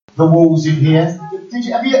the walls in here.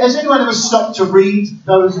 Has anyone ever stopped to read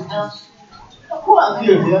those accounts? Quite a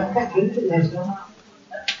few of you.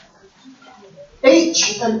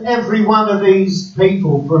 Each and every one of these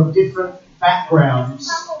people from different backgrounds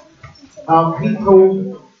are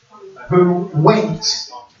people who went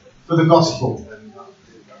for the gospel.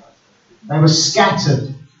 They were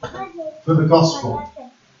scattered for the gospel.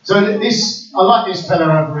 So I like this fellow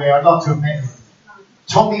over here. I'd like to have met him.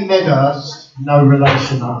 Tommy Medhurst, no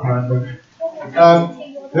relation apparently,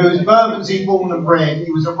 who was Bermondsey born and bred.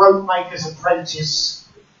 He was a rope maker's apprentice,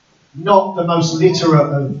 not the most literate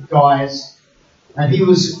of guys, and he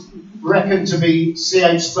was reckoned to be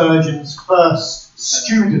C.H. Spurgeon's first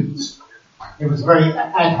student. It was very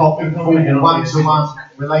ad hoc, informal, one-to-one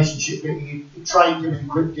relationship. He trained him and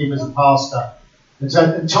equipped him as a pastor.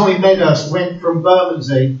 And Tommy Medhurst went from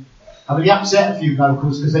Bermondsey. I mean, he upset a few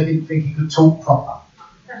locals because they didn't think he could talk proper.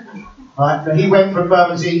 Right, but he went from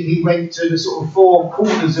Bermondsey, he went to the sort of four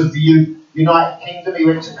corners of the United Kingdom. He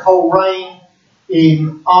went to Coleraine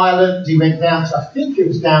in Ireland. He went down to, I think it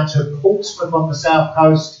was down to Portsmouth on the south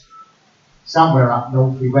coast. Somewhere up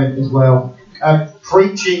north he went as well.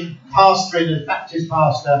 Preaching, pastoring as Baptist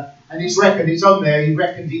pastor. And it's on there, he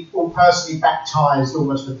reckoned he personally baptised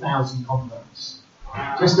almost 1,000 converts.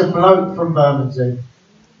 Just a bloke from Bermondsey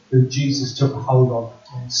who Jesus took a hold of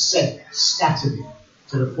and scattered him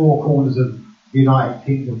to the four corners of the United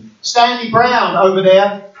Kingdom. Stanley Brown over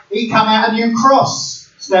there, he come out a new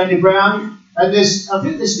cross, Stanley Brown. And I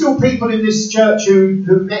think there's still people in this church who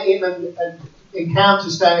met him and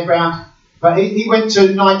encountered Stanley Brown. But he went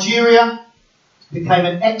to Nigeria, became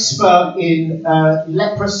an expert in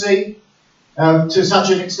leprosy, to such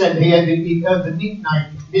an extent he earned the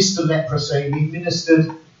nickname Mr. Leprosy. He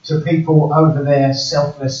ministered to people over there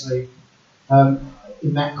selflessly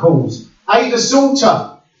in that cause. Ada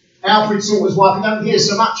Salter, Alfred Salter's wife. I don't hear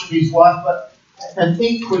so much of his wife, but an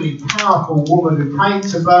equally powerful woman who came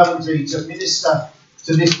to Bermondsey to minister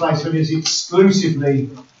to this place when it was exclusively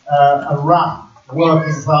a rough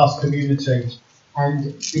working class community,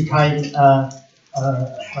 and became a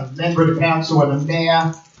member of the council and a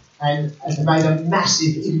mayor, and made a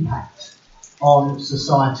massive impact on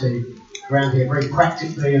society around here, very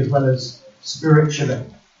practically as well as spiritually.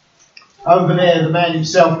 Over there, the man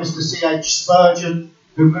himself, Mr. C.H. Spurgeon,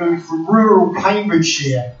 who moved from rural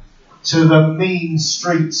Cambridgeshire to the mean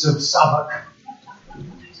streets of Southwark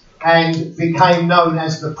and became known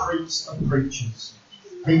as the Prince of Preachers.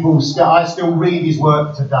 I still read his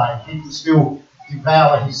work today. People still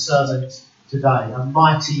devour his sermons today. A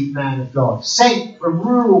mighty man of God, sent from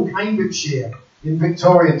rural Cambridgeshire in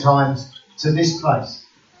Victorian times to this place.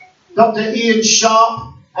 Dr. Ian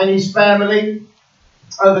Sharp and his family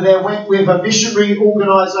over there went with a missionary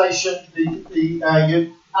organisation,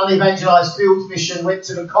 the Unevangelised Fields Mission, went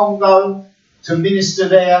to the Congo to minister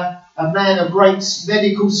there. A man of great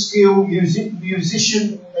medical skill,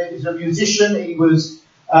 musician. He was a musician. He was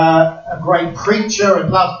a great preacher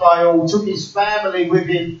and loved by all. Took his family with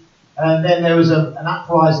him. And then there was an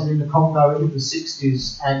uprising in the Congo in the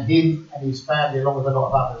 60s, and him and his family, along with a lot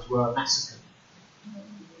of others, were massacred.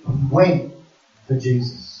 He went for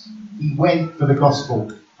Jesus. He went for the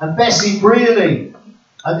gospel. And Bessie Brearley.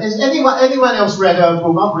 Has anyone else read her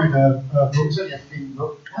book? I've read her book. It's only a thin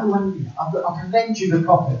book. No one. I can lend you the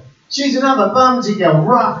copy. She's another Bermondsey girl,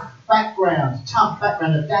 rough background, tough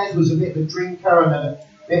background. Her dad was a bit of a drinker and a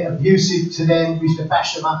bit abusive to them. Used to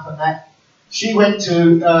bash them up and that. She went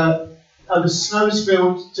to the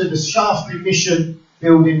Snowsfield, to the Shaftesbury Mission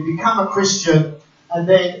building, become a Christian, and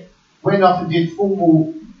then went off and did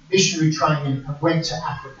formal missionary training and went to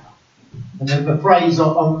Africa. And then the phrase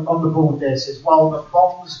on the board there says, while the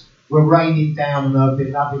bombs were raining down on her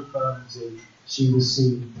beloved Bermondsey, she was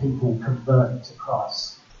seeing people converting to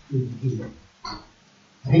Christ in here.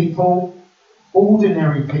 People,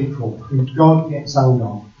 ordinary people, who God gets hold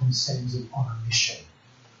of and sends them on a mission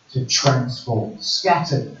to transform,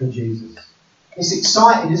 scattered for Jesus. It's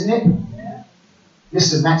exciting, isn't it? Yeah.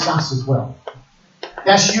 Listen, that's us as well.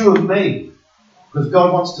 That's you and me, because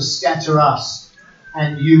God wants to scatter us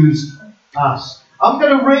and use us. I'm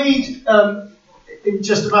going to read in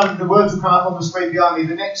just a moment. The words will come up on the screen behind me.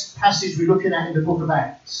 The next passage we're looking at in the book of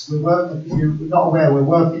Acts. If you're not aware, we're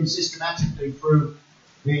working systematically through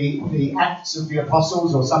the Acts of the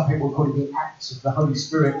Apostles, or some people call it the Acts of the Holy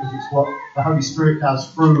Spirit, because it's what the Holy Spirit does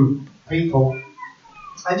through people.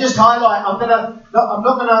 And just highlight, I'm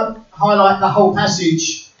not going to highlight the whole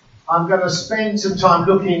passage. I'm going to spend some time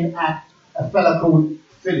looking at a fellow called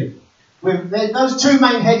Philip. With those two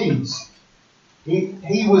main headings.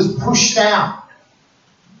 He was pushed out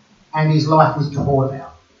and his life was poured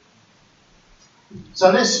out.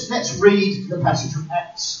 So let's read the passage from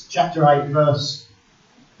Acts chapter 8, verse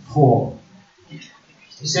 4.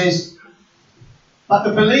 It says, "But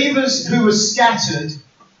the believers who were scattered,"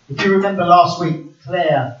 if you remember last week,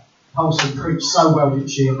 Claire Paulson preached so well, didn't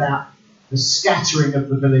she, about the scattering of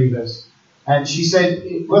the believers. And she said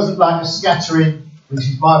it wasn't like a scattering, which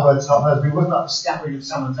is my words, not hers, but it wasn't like a scattering of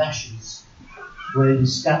someone's ashes, where you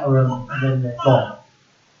scatter them and then they're gone.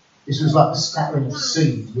 This was like the scattering of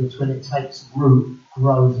seeds, which when it takes root,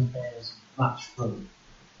 grows and bears much fruit.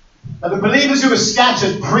 But the believers who were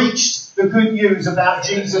scattered preached the good news about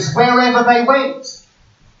Jesus wherever they went.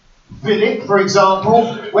 Philip, for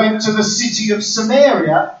example, went to the city of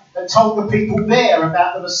Samaria and told the people there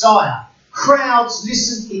about the Messiah. Crowds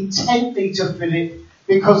listened intently to Philip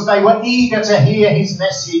because they were eager to hear his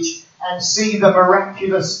message and see the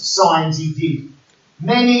miraculous signs he did.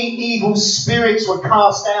 Many evil spirits were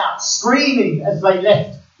cast out, screaming as they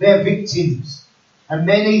left their victims, and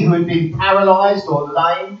many who had been paralysed or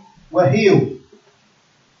lame were healed.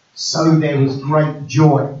 So there was great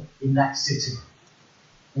joy in that city.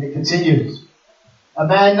 And it continues. A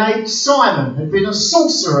man named Simon had been a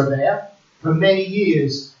sorcerer there for many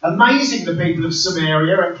years, amazing the people of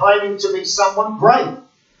Samaria and claiming to be someone great.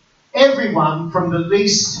 Everyone from the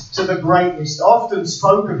least to the greatest often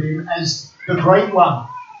spoke of him as the Great One,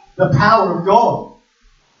 the power of God.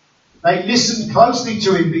 They listened closely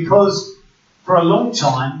to him because for a long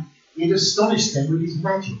time it astonished them with his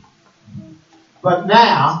magic. But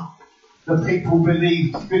now the people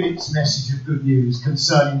believed Philip's message of good news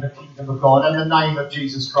concerning the kingdom of God and the name of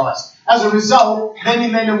Jesus Christ. As a result, many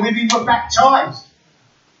men and women were baptized.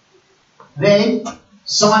 Then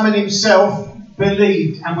Simon himself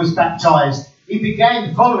believed and was baptized. He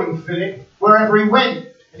began following Philip wherever he went,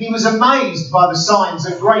 and he was amazed by the signs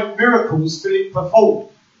and great miracles Philip performed.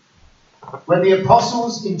 When the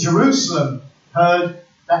apostles in Jerusalem heard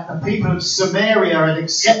that the people of Samaria had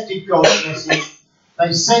accepted God's message,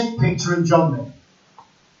 they sent Peter and John there.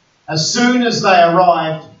 As soon as they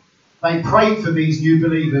arrived, they prayed for these new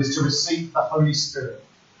believers to receive the Holy Spirit.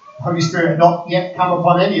 The Holy Spirit had not yet come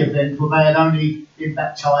upon any of them, for they had only been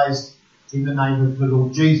baptized in the name of the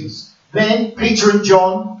Lord Jesus. Then Peter and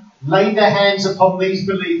John laid their hands upon these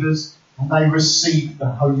believers and they received the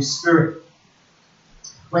Holy Spirit.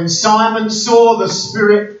 When Simon saw that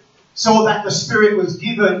the Spirit was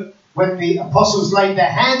given when the apostles laid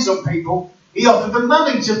their hands on people, he offered them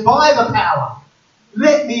money to buy the power.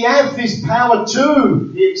 "Let me have this power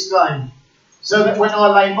too," he exclaimed, "so that when I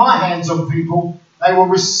lay my hands on people, they will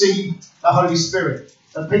receive the Holy Spirit."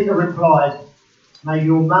 But Peter replied, "May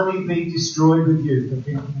your money be destroyed with you for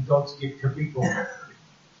thinking God's gift could be bought.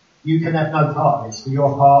 You can have no part in this, for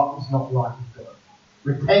your heart is not right with God.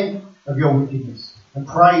 Repent of your wickedness and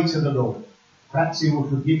pray to the Lord. Perhaps he will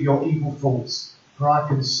forgive your evil thoughts, for I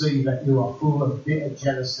can see that you are full of bitter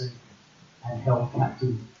jealousy and held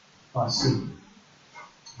captive by sin."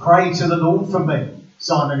 "Pray to the Lord for me,"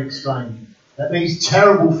 Simon exclaimed, "that these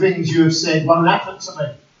terrible things you have said won't happen to me."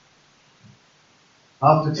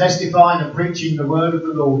 After testifying and preaching the word of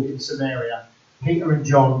the Lord in Samaria, Peter and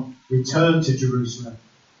John returned to Jerusalem,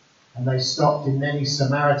 and they stopped in many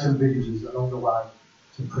Samaritan villages along the way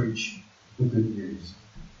to preach the good news.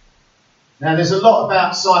 Now, there's a lot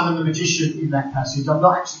about Simon the magician in that passage. I'm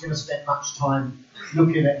not actually going to spend much time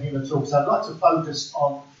looking at him at all, so I'd like to focus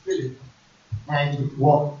on Philip and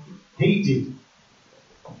what he did.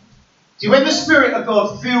 See, when the Spirit of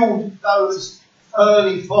God filled those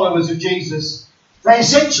early followers of Jesus, they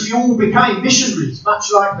essentially all became missionaries,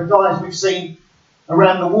 much like the guys we've seen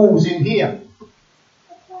around the walls in here.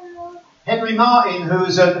 Henry Martin, who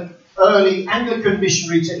was an early Anglican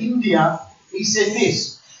missionary to India, he said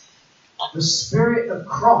this: "The Spirit of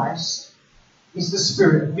Christ is the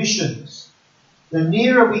spirit of missions. The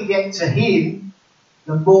nearer we get to him,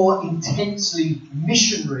 the more intensely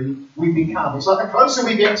missionary we become." It's like the closer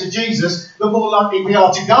we get to Jesus, the more likely we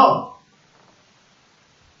are to go.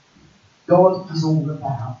 God is all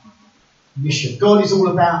about mission. God is all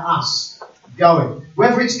about us going.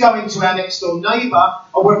 Whether it's going to our next door neighbour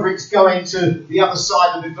or whether it's going to the other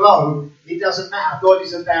side of the globe, it doesn't matter. God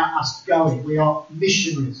is about us going. We are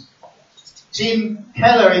missionaries. Tim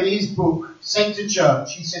Keller, in his book, Centre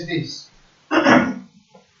Church, he said this.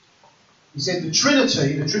 He said, the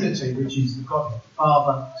Trinity, which is the God,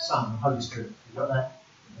 Father, Son, Holy Spirit. You got that?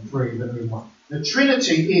 And three, but in one. The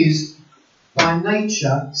Trinity is, by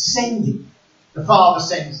nature, sending. The Father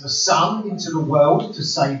sends the Son into the world to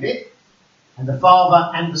save it. And the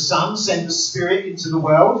Father and the Son send the Spirit into the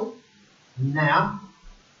world. And now,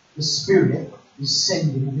 the Spirit is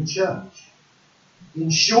sending the church. In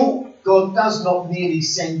short, God does not merely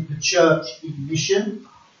send the church in mission.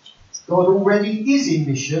 God already is in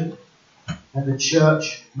mission, and the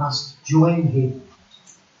church must join him.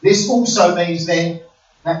 This also means then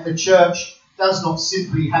that the church does not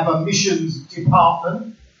simply have a missions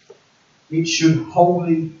department. It should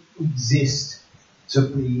wholly exist to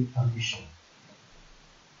be a mission.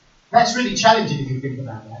 That's really challenging if you think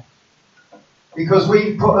about that. Because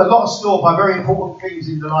we put a lot of store by very important things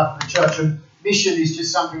in the life of the church, and mission is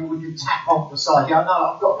just something we can tap on the side. Yeah, no,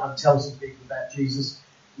 I've got to go and tell some people about Jesus,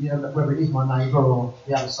 whether it is my neighbour or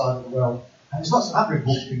the other side of the world. And there's lots of other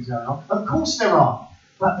important things going on. Of course there are.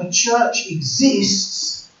 But the church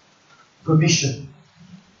exists for mission.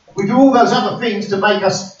 We do all those other things to make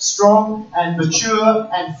us strong and mature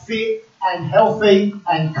and fit and healthy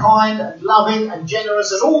and kind and loving and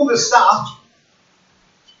generous and all the stuff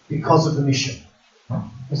because of the mission.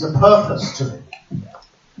 There's a purpose to it.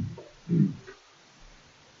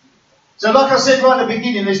 So like I said right at the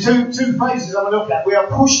beginning, there's two phases I'm going to look at. We are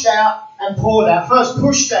pushed out and poured out. First,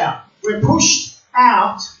 pushed out. We're pushed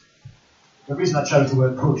out. The reason I chose the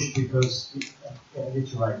word push because it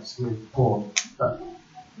iterates with poured. But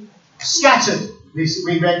scattered. This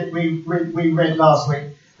we read last week.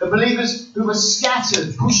 The believers who were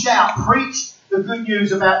scattered, pushed out, preached the good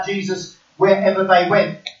news about Jesus wherever they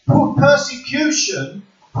went. Persecution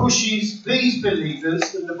pushes these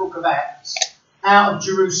believers in the book of Acts out of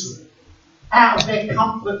Jerusalem, out of their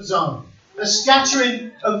comfort zone. The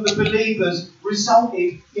scattering of the believers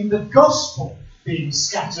resulted in the gospel being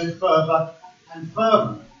scattered further and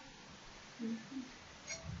further.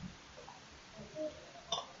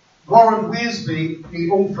 Warren Wiersbe, the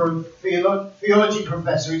author and theology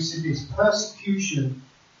professor, he said this: persecution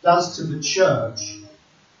does to the church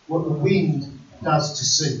what the wind does to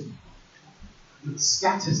sea. It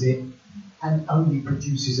scatters it and only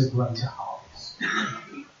produces a greater harvest.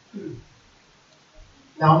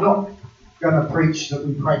 Now, I'm not going to preach that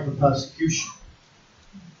we pray for persecution.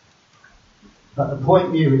 But the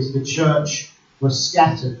point here is the church was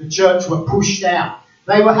scattered. The church were pushed out.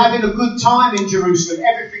 They were having a good time in Jerusalem.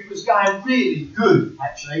 Everything was going really good,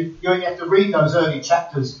 actually. You only have to read those early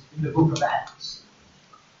chapters in the book of Acts.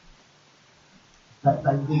 But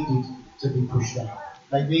they needed to be pushed out.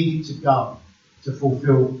 They needed to go to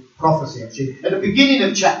fulfill prophecy, actually. At the beginning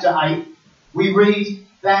of chapter 8, we read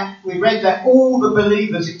that all the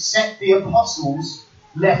believers except the apostles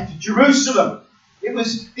left Jerusalem. It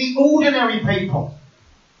was the ordinary people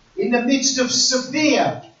in the midst of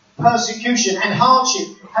severe persecution and hardship,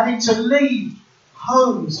 having to leave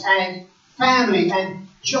homes and family and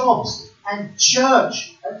jobs and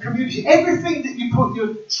church and community. Everything that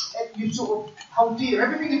you sort of hold dear,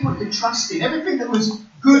 everything you put your trust in, everything that was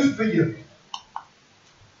good for you.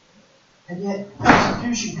 And yet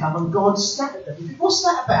persecution came and God scattered them. You think, what's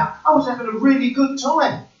that about? I was having a really good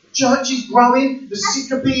time. The church is growing, the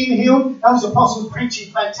sick are being healed, those apostles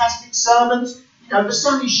preaching fantastic sermons. The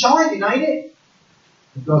sun is shining, ain't it?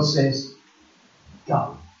 And God says,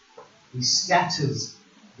 go. He scatters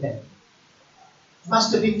them. It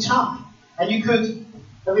must have been tough. And you could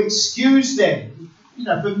have excused them,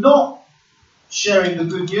 for not sharing the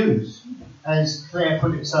good news. As Claire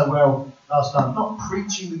put it so well last time, not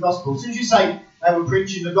preaching the gospel. As soon as you say they were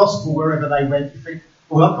preaching the gospel wherever they went, you think,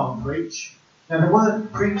 well, I can't preach. Now, they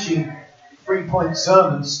weren't preaching 3-point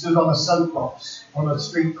sermons stood on a soapbox on a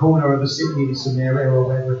street corner of a city in Samaria or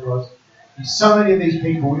wherever it was. And so many of these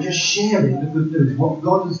people were just sharing the good news, what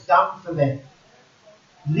God has done for them,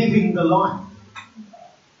 living the life.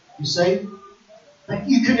 You see? But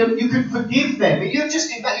you can forgive them. You've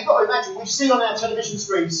got to imagine, we see on our television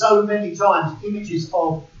screen so many times images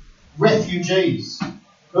of refugees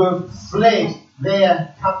who have fled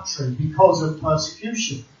their country because of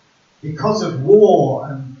persecution, because of war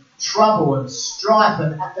and trouble and strife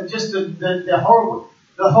and just the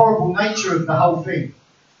horrible nature of the whole thing.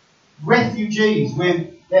 Refugees with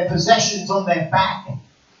their possessions on their back,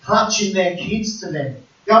 clutching their kids to them,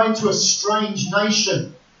 going to a strange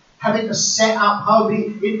nation, having to set up home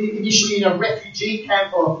initially in a refugee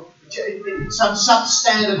camp or some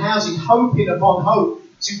substandard housing, hoping upon hope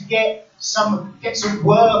to get some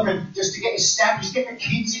work and just to get established, get the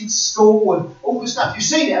kids in school and all the stuff. You've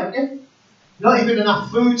seen it, haven't you? Not even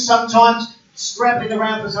enough food sometimes, scrabbling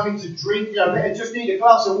around for something to drink, they just need a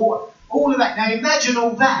glass of water. All of that. Now imagine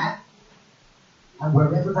all that, and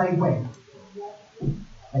wherever they went,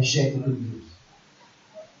 they shared the good news.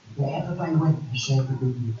 Wherever they went, they shared the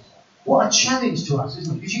good news. What a challenge to us,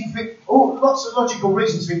 isn't it? Because you can think, lots of logical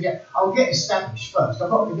reasons we get. I'll get established first. I've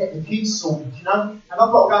got to get the kids sorted, and I've got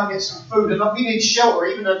to go and get some food, and we need shelter,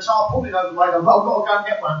 even a tarpaulin over the way. I've got to go and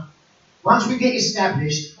get one. Once we get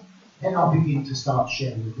established, then I'll begin to start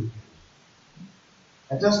sharing the good news.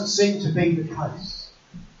 That doesn't seem to be the case.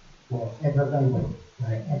 Wherever they went,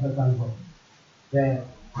 they're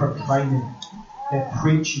proclaiming, they're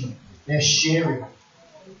preaching, they're sharing.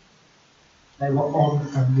 They were on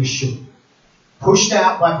a mission. Pushed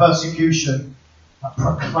out by persecution, but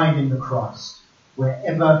proclaiming the Christ.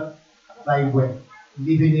 Wherever they went,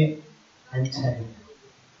 living it and telling it.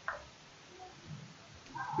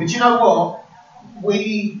 But you know what?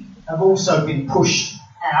 We have also been pushed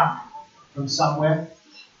out from somewhere.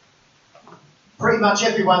 Pretty much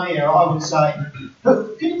everyone here, I would say.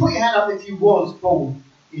 Look, can you put your hand up if you was born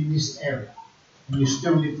in this area and you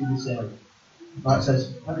still lived in this area? Right, it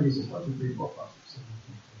says, how many is this? 1, 2, 3, 4, 5, 6, 7,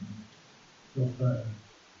 8, 9, 10, 11,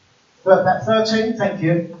 12, 13. About 13, thank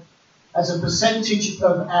you. As a percentage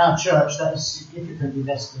of our church, that is significantly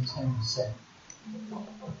less than 10%.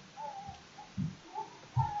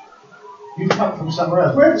 You've come from somewhere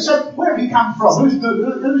else. Where have you come from?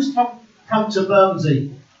 Who's come to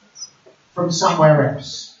Bermondsey from somewhere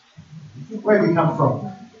else? Where have you come from?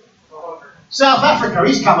 South Africa.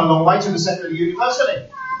 He's come a long way to the centre of the university.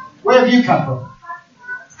 Where have you come from?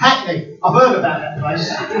 Hackney. I've heard about that place.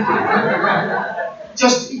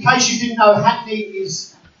 Just in case you didn't know, Hackney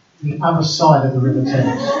is the other side of the River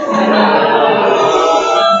Thames.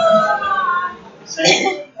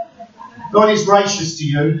 See? God is gracious to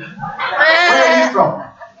you. Where are you from?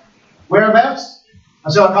 Whereabouts? I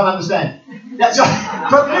said I can't understand. That's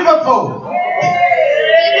from Liverpool.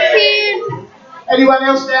 Anyone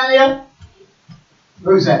else down here?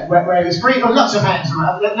 Who's that? Where is green? Oh, lots of hands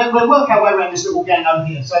around. We'll work our way around this little gang over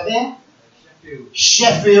here. So there?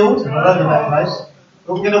 Sheffield. I've heard of that place.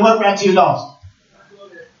 We're going to work around to you last.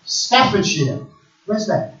 Staffordshire. Where's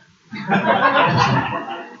that?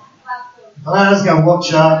 Let's go watch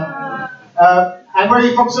her. And where are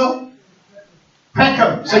you from, sir?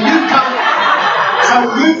 Peckham. So you've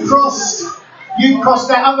crossed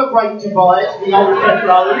that other great divide, the old Kent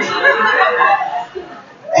Road.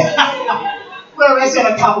 Well, there's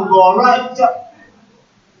a couple more, right?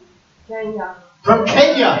 Kenya. From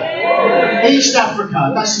Kenya. East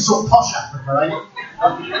Africa. That's the sort of posh Africa, ain't it?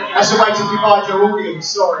 That's a way to divide your audience,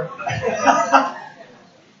 sorry.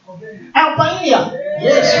 Albania.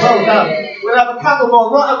 Yes, well done. We'll have a couple more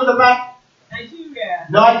right over the back.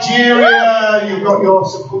 Nigeria, you've got your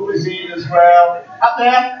supporters in as well. Up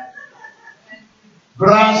there.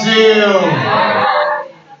 Brazil.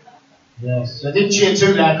 Yes, I didn't cheer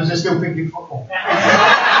too loud because they're still thinking football.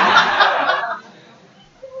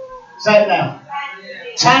 Say it now.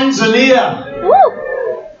 Tanzania.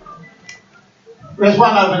 Woo. There's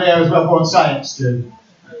one over there as well. Go on, say it, Stu.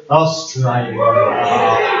 Australia.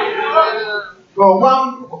 Well,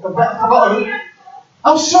 one.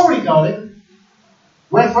 Oh, sorry, darling.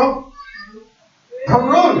 Where from?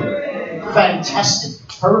 Peru. Fantastic.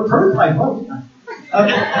 Peru played well, didn't they?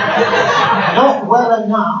 Not well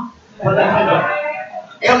enough, but they played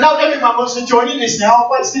well. Not everyone wants to join in this now. I'll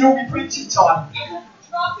wasting all my preaching time.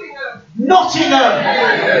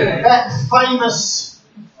 Nottingham. That famous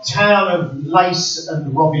town of lace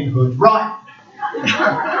and Robin Hood. Right.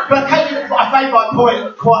 But I made my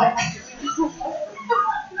point quite.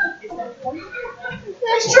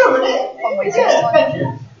 It's true, isn't it? Yeah, thank you.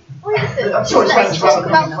 I'm sure it's famous for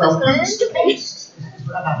other things as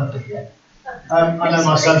well. I know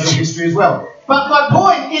my social history as well. But my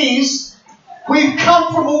point is, we've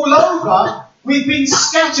come from all over. We've been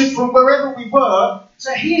scattered from wherever we were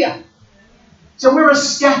to here. So we're a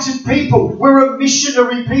scattered people. We're a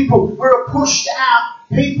missionary people. We're a pushed out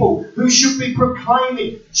people who should be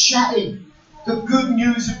proclaiming, chatting the good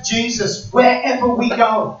news of Jesus wherever we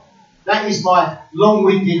go. That is my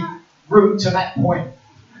long-winded route to that point.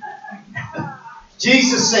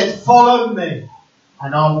 Jesus said, follow me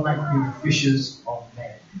and I will make you fishers of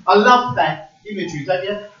men. I love that imagery, don't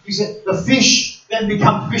you? He said, the fish then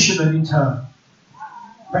become fishermen in turn.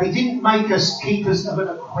 But he didn't make us keepers of an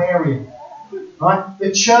aquarium. Right?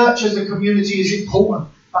 The church as a community is important,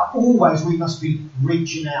 but always we must be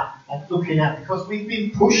reaching out and looking out because we've been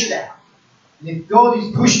pushed out. And if God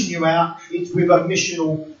is pushing you out, it's with a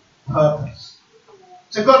missional purpose.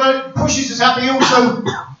 So God pushes us out, but He also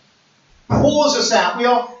pours us out. We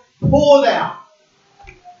are poured out.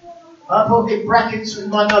 I put in brackets in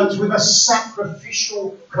my notes with a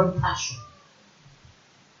sacrificial compassion.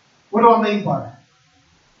 What do I mean by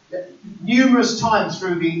that? Numerous times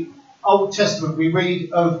through the Old Testament we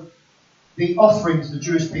read of the offerings the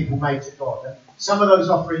Jewish people made to God. And some of those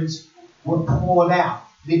offerings were poured out,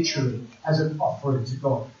 literally, as an offering to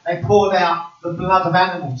God. They poured out the blood of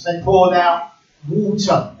animals. They poured out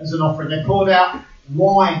water as an offering. They poured out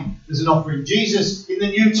wine as an offering. Jesus in the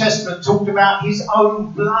New Testament talked about his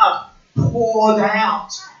own blood poured out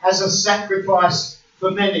as a sacrifice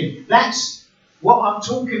for many. That's what I'm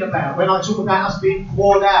talking about when I talk about us being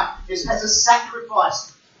poured out. It's as a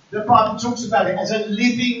sacrifice. The Bible talks about it as a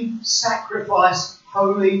living sacrifice,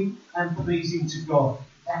 holy and pleasing to God.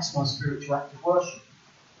 That's my spiritual act of worship.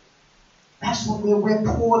 That's what we're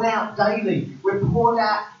poured out daily. We're poured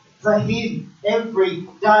out for him every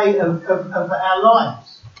day of our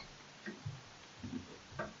lives.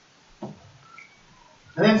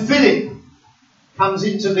 And then Philip comes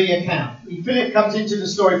into the account. Philip comes into the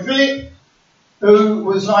story. Philip, who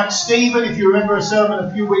was like Stephen, if you remember a sermon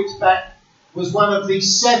a few weeks back, was one of the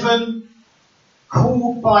 7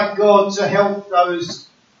 called by God to help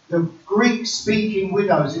the Greek-speaking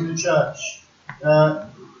widows in the church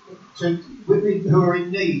who are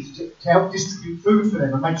in need, to help distribute food for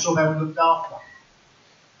them and make sure they were looked after.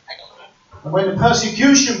 And when the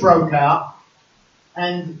persecution broke out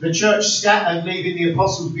and the church scattered, leaving the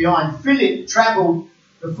apostles behind, Philip travelled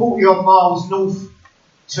the 40-odd miles north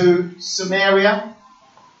to Samaria.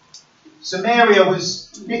 Samaria was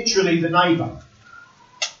literally the neighbour.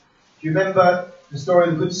 Do you remember the story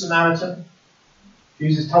of the Good Samaritan?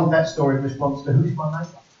 Jesus told that story in response to, who's my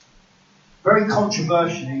neighbour? Very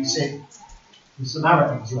controversial, he said, the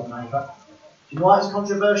Samaritan's your neighbour. Do you know why it's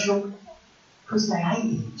controversial? Because they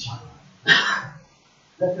hated each other.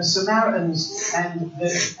 That the Samaritans and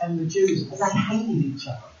the Jews, they hated each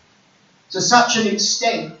other. To such an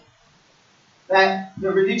extent that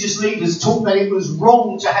the religious leaders taught that it was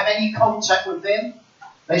wrong to have any contact with them.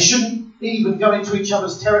 They shouldn't even go into each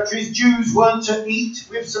other's territories. Jews weren't to eat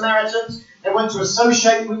with Samaritans. They weren't to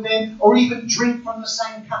associate with them or even drink from the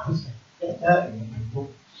same cup as them. They're hurting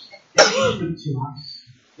people. They're different to us.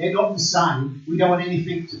 They're not the same. We don't want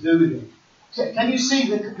anything to do with them. So can you see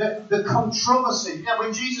the controversy? Now,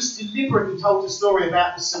 when Jesus deliberately told the story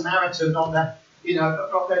about the Samaritan on that, in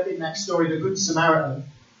that story, the Good Samaritan,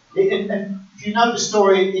 and if you know the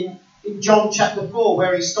story in John chapter 4,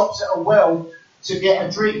 where he stops at a well to get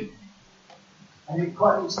a drink, and it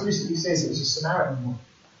quite explicitly says it was a Samaritan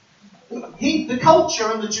woman. The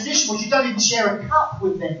culture and the tradition was you don't even share a cup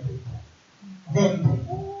with them people.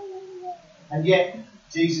 And yet,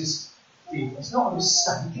 Jesus did. It's not a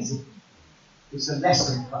mistake, is it? It's a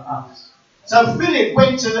lesson for us. So Philip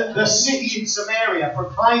went to the city in Samaria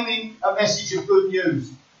proclaiming a message of good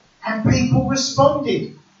news. And people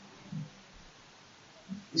responded.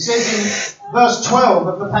 It says in verse 12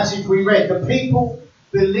 of the passage we read, the people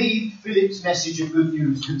believed Philip's message of good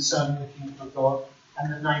news concerning the kingdom of God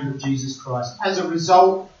and the name of Jesus Christ. As a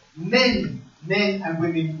result, men and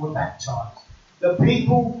women were baptized. The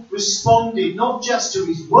people responded not just to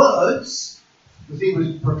his words, because he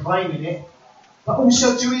was proclaiming it, but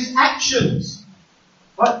also to his actions.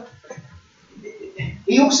 But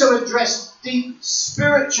he also addressed deep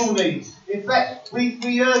spiritual needs. In fact,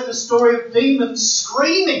 we heard the story of demons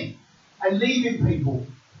screaming and leaving people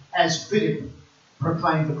as Philip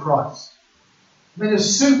proclaimed the Christ. I mean,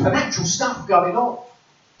 there's supernatural stuff going on.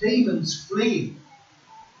 Demons fleeing.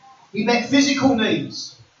 He met physical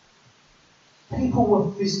needs. People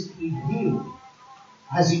were physically healed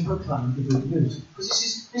as he proclaimed the good news.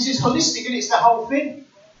 Because this is holistic, and it's the whole thing.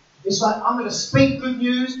 It's like, I'm going to speak good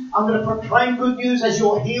news, I'm going to proclaim good news as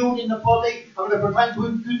you're healed in the body, I'm going to proclaim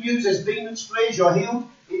good news as demons flee, as you're healed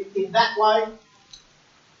in that way.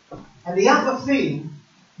 And the other thing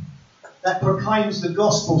that proclaims the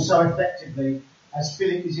gospel so effectively, as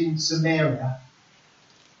Philip is in Samaria,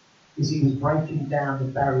 is he was breaking down the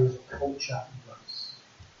barriers of culture and race.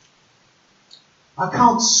 I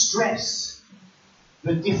can't stress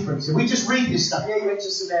the difference. If we just read this stuff, yeah, you went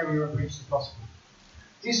to Samaria and preached the gospel.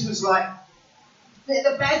 This was like, they're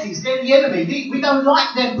the baddies, they're the enemy. We don't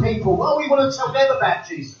like them people. Well, we want to tell them about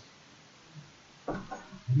Jesus. And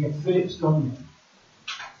yet Philip's gone there.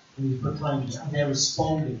 And he's proclaimed it. And they're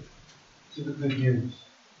responding to the good news.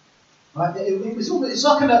 Right?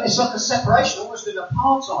 It's like a separation, almost an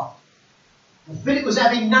apartheid. And Philip was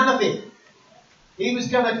having none of it. He was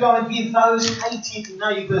going to go and give those hated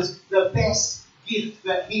neighbours the best gift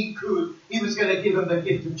that he could. He was going to give them the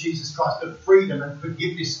gift of Jesus Christ, of freedom and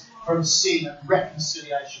forgiveness from sin and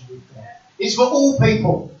reconciliation with God. It's for all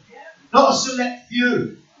people, not a select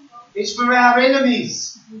few. It's for our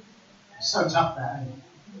enemies. It's so tough, that, isn't it?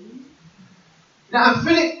 Now,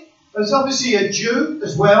 Philip was obviously a Jew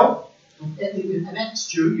as well, an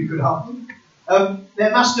ex-Jew, you could argue.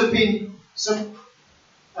 There must have been some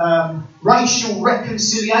racial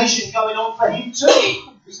reconciliation going on for him too.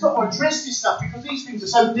 He's got to address this stuff because these things are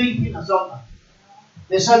so deep in us, aren't they?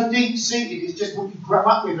 They're so deep-seated, it's just what you grow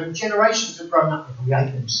up with, and generations have grown up with. We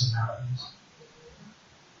hate them Samaritans.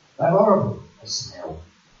 They're horrible. They smell.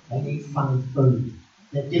 They eat funny food.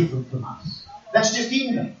 They're different from us. That's just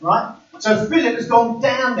in them, right? So Philip has gone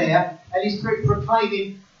down there and he's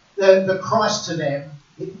proclaiming the Christ to them.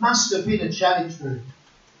 It must have been a challenge for him.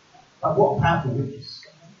 But what a powerful witness.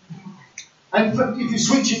 And if you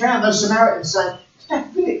switch it around, those Samaritans say, "Is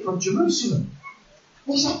that Philip from Jerusalem?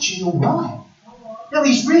 He's actually all right. No,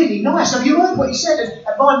 he's really nice. Have you heard what he said?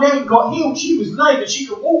 And my nan got healed. She was lame and she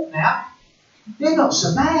can walk now. They're not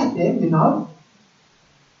so bad then, you know."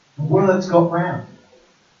 The word's got round.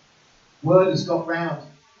 Word has got round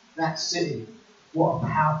that city. What a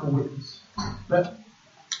powerful witness. But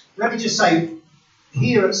let me just say,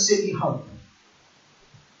 here at City Hope,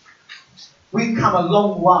 we've come a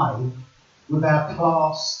long way with our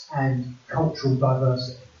class and cultural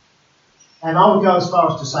diversity. And I would go as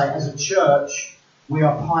far as to say, as a church, we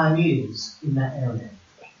are pioneers in that area.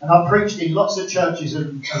 And I've preached in lots of churches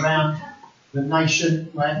around the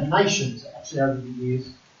nation, the nations actually over the years.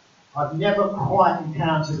 I've never quite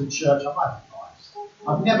encountered a church,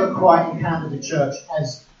 I've never quite encountered a church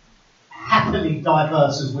as happily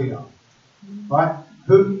diverse as we are. Right?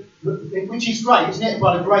 Which is great, isn't it?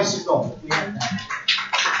 By the grace of God. We have that.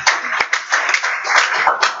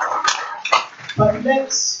 But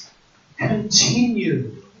let's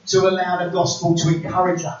continue to allow the gospel to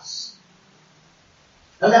encourage us.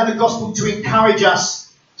 Allow the gospel to encourage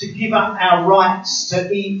us to give up our rights to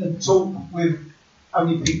eat and talk with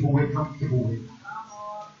only people we're comfortable with.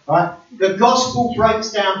 Right? The gospel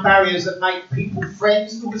breaks down barriers that make people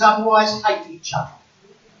friends who would otherwise hate each other.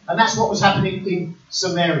 And that's what was happening in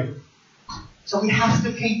Samaria. So we have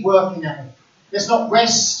to keep working at it. Let's not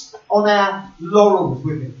rest on our laurels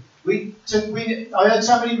with it. I heard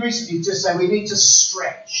somebody recently just say we need to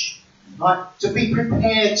stretch, right? To be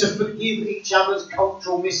prepared to forgive each other's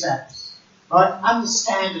cultural mishaps, right?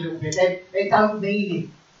 Understand a little bit. They don't mean it.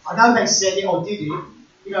 I know they said it or did it.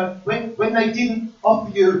 You know, when they didn't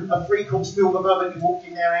offer you a free-course meal the moment you walked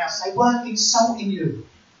in their house, they weren't insulting you.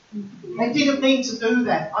 They didn't mean to do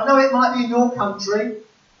that. I know it might be in your country.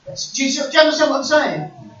 Do you understand what I'm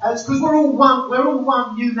saying? It's because we're all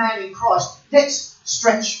one new man in Christ. Let's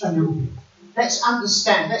stretch a little bit. Let's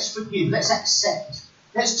understand. Let's forgive. Let's accept.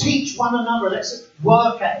 Let's teach one another. Let's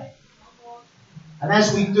work at it. And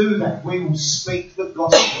as we do that, we will speak the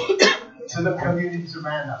gospel to the communities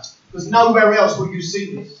around us. Because nowhere else will you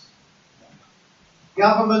see this.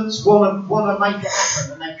 Governments want to make it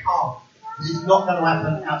happen, and they can't. Because it's not going to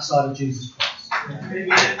happen outside of Jesus Christ.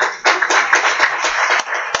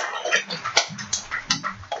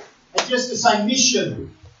 And just to say,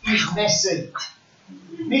 mission is messy.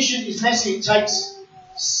 Mission is messy. It takes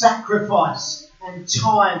sacrifice and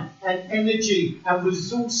time and energy and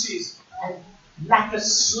resources and lack of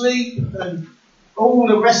sleep and all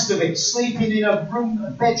the rest of it. Sleeping in a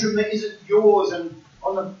bedroom that isn't yours and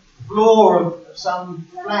on the floor of some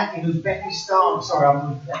flat in Uzbekistan. Sorry,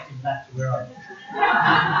 I'm reflecting back to where I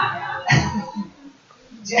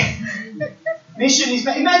am. Mission is...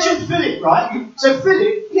 Imagine Philip, right? So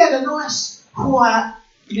Philip, he had a nice, quiet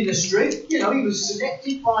ministry. You know, he was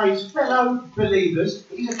selected by his fellow believers.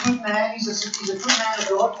 He's a good man. He's a good man of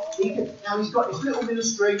God. Now he's got his little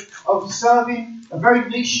ministry of serving a very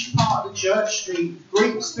niche part of the church, the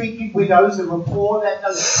Greek-speaking widows that were poor, that no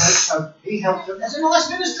church, so he helped them. That's a nice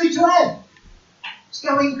ministry to have. It's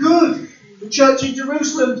going good. The church in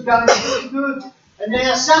Jerusalem's going pretty good. And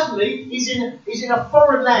now suddenly he's in a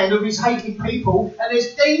foreign land of his hated people, and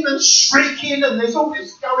there's demons shrieking, and there's all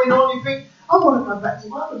this going on. You think, I want to go back to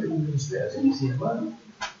my other little ministry. It's easier, wasn't it?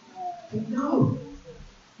 But no.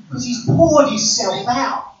 Because he's poured himself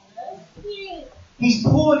out. He's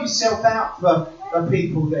poured himself out for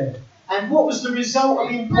people there. And what was the result of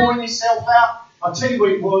him pouring himself out? I'll tell you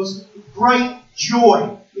what it was. Great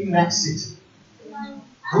joy in that city.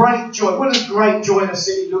 Great joy. What does great joy in a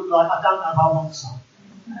city look like? I don't know if I want some.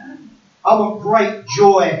 I want great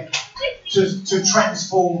joy to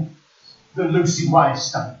transform the Lucy Way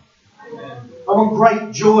estate. I want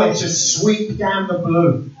great joy to sweep down the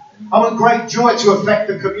blue. I want great joy to affect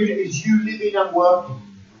the communities you live in and work in.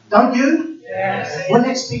 Don't you? Yes. Well,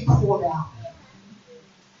 let's be poured out.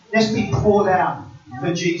 Let's be poured out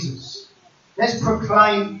for Jesus. Let's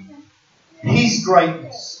proclaim His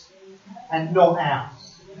greatness and not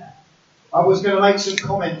ours. I was going to make some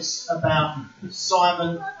comments about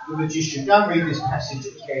Simon the magician. Don't read this passage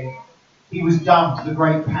again. He was dumb to the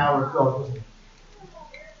great power of God, wasn't he?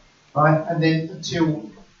 Right? And then until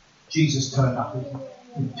Jesus turned up,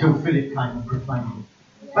 until Philip came and proclaimed him.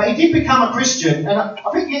 But he did become a Christian, and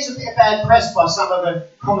I think he gets a bit of bad press by some of the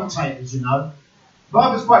commentators, you know. The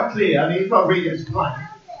Bible's quite clear. I mean, you've got to read it as plain.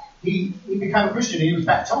 He became a Christian and he was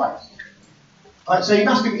baptised. Right, so he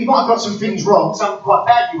might have got some things wrong, some quite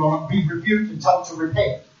badly wrong, be rebuked and told to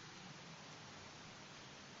repent.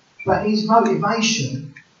 But his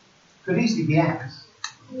motivation could easily be ours.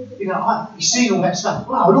 You know, you've seen all that stuff.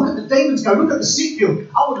 Wow, look at the demons go, look at the sick healed.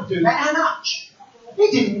 I want to do that. How much? He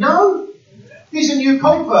didn't know. He's a new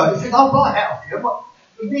convert. He said, I'll buy that off you. Well,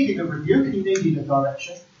 he needed a rebuke and he needed a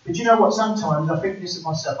direction. But you know what? Sometimes I think this of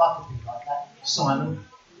myself, I could be like that. Simon.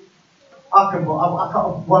 I like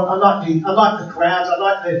the crowds, I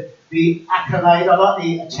like the accolade, I like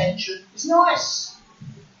the attention. It's nice.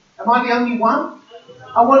 Am I the only one?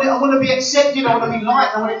 I want to be accepted, I want to be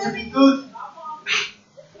liked, I want it to be good.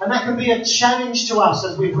 And that can be a challenge to us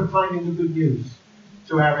as we're proclaiming the good news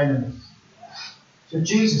to our enemies. So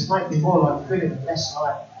Jesus, make me more like Philip and less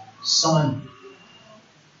like Simon.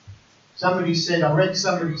 Somebody said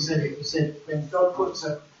it, he said, when God puts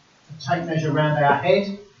a tape measure around our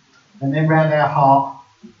head and then round our heart,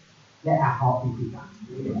 let our heart be bigger.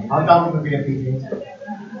 I don't want to be a big head.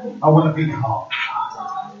 I want a big heart.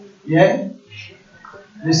 Yeah?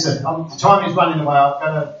 Listen, the time is running away. I'm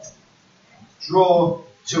going to draw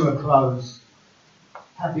to a close.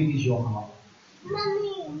 How big is your heart?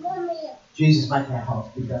 Mommy. Jesus, make our hearts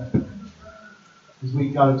bigger. As we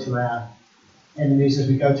go to our enemies, as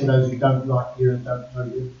we go to those who don't like you and don't know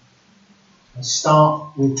you. And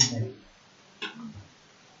start with me.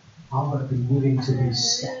 I want to be willing to be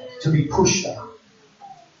scattered, to be pushed out.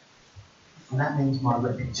 And that means my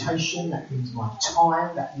reputation, that means my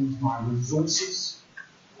time, that means my resources.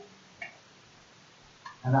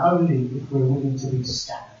 And only if we're willing to be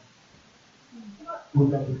scattered will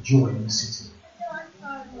there be joy in the city.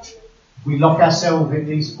 If we lock ourselves in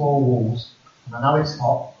these four walls, and I know it's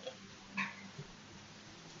hot,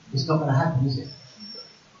 it's not going to happen, is it?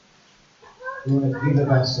 We want to give of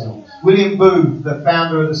ourselves. William Booth, the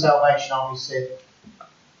founder of the Salvation Army, said,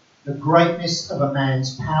 the greatness of a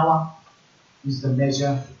man's power is the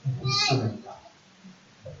measure of his surrender.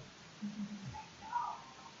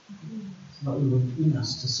 It's not even in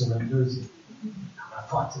us to surrender, is it? I'm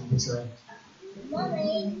fighting to surrender.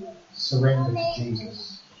 Surrender to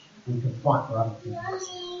Jesus. We can fight for other things.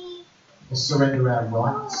 To surrender our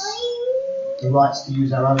rights. The rights to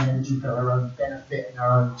use our own energy for our own benefit and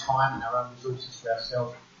our own time and our own resources for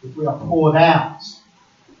ourselves. If we are poured out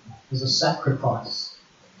as a sacrifice,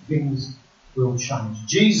 things will change.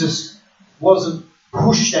 Jesus wasn't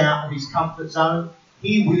pushed out of his comfort zone.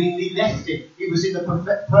 He willingly left it. He was in the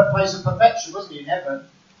place of perfection, wasn't he, in heaven?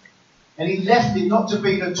 And he left it not to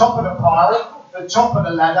be the top of the pile, the top of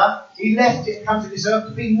the ladder. He left it and come to this earth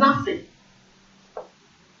to be nothing.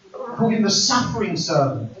 Called him the suffering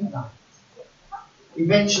servant, didn't they?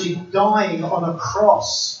 Eventually dying on a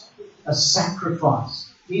cross, a sacrifice.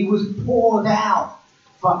 He was poured out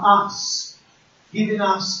for us, giving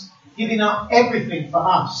up everything for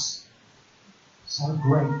us. So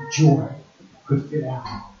great joy could fill our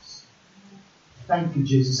hearts. Thank you,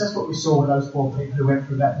 Jesus. That's what we saw with those four people who went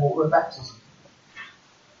through that water of baptism.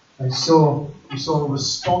 We saw a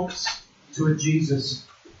response to a Jesus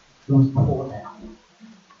who was poured out,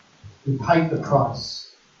 who paid the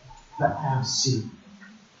price for our sin.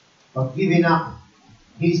 By giving up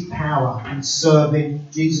his power and serving,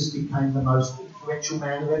 Jesus became the most influential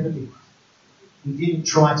man who ever lived. He didn't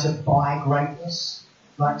try to buy greatness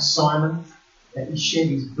like Simon, that he shed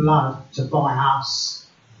his blood to buy us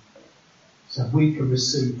so we can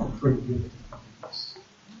receive the free gift of grace.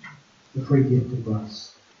 The free gift of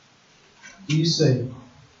grace. Do you see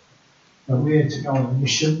that we're to go on a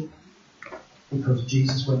mission because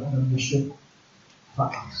Jesus went on a mission for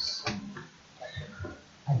us?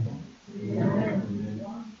 Amen.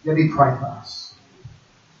 Let me pray for us.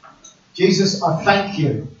 Jesus, I thank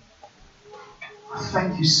you. I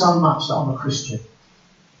thank you so much that I'm a Christian.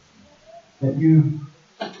 That you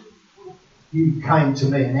came to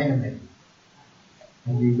me, an enemy,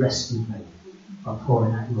 and you rescued me by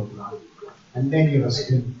pouring out your blood. And many of us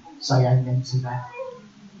can say amen to that.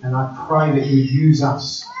 And I pray that you use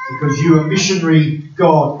us, because you, a missionary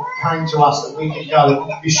God, came to us that we can go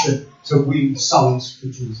on a mission to win souls for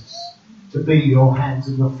Jesus. To be your hands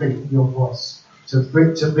and your feet and your voice. To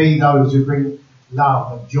be those who bring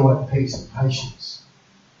love and joy and peace and patience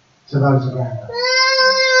to those around us.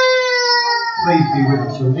 Please be with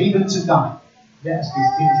us, Lord. Even today, let us be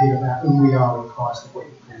thinking about who we are in Christ and what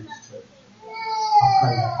He calls us to. I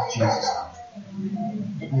pray that in Jesus'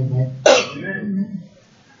 name. Amen.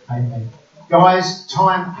 Amen. Guys,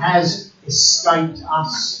 time has escaped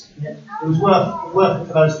us. It was worth it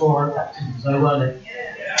for those 4 baptisms, though, weren't it?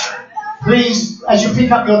 Please, as you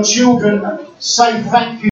pick up your children, say thank you.